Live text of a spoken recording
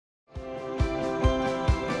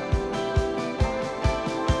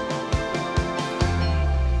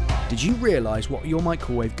Did you realise what your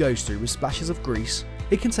microwave goes through with splashes of grease?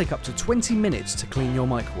 It can take up to 20 minutes to clean your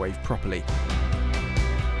microwave properly.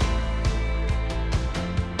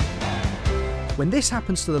 When this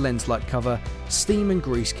happens to the lens light cover, steam and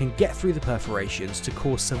grease can get through the perforations to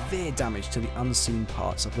cause severe damage to the unseen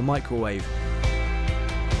parts of the microwave.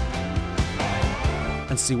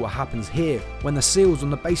 And see what happens here when the seals on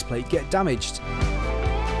the base plate get damaged.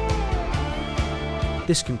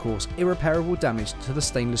 This can cause irreparable damage to the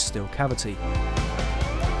stainless steel cavity.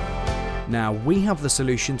 Now we have the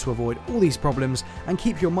solution to avoid all these problems and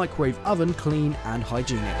keep your microwave oven clean and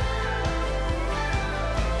hygienic.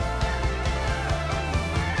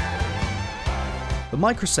 The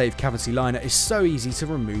Microsave cavity liner is so easy to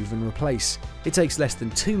remove and replace. It takes less than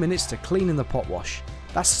 2 minutes to clean in the pot wash.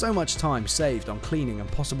 That's so much time saved on cleaning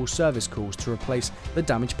and possible service calls to replace the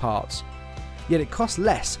damaged parts. Yet it costs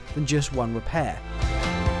less than just one repair.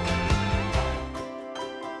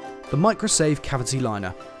 The Microsave cavity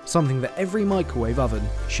liner, something that every microwave oven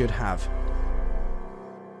should have.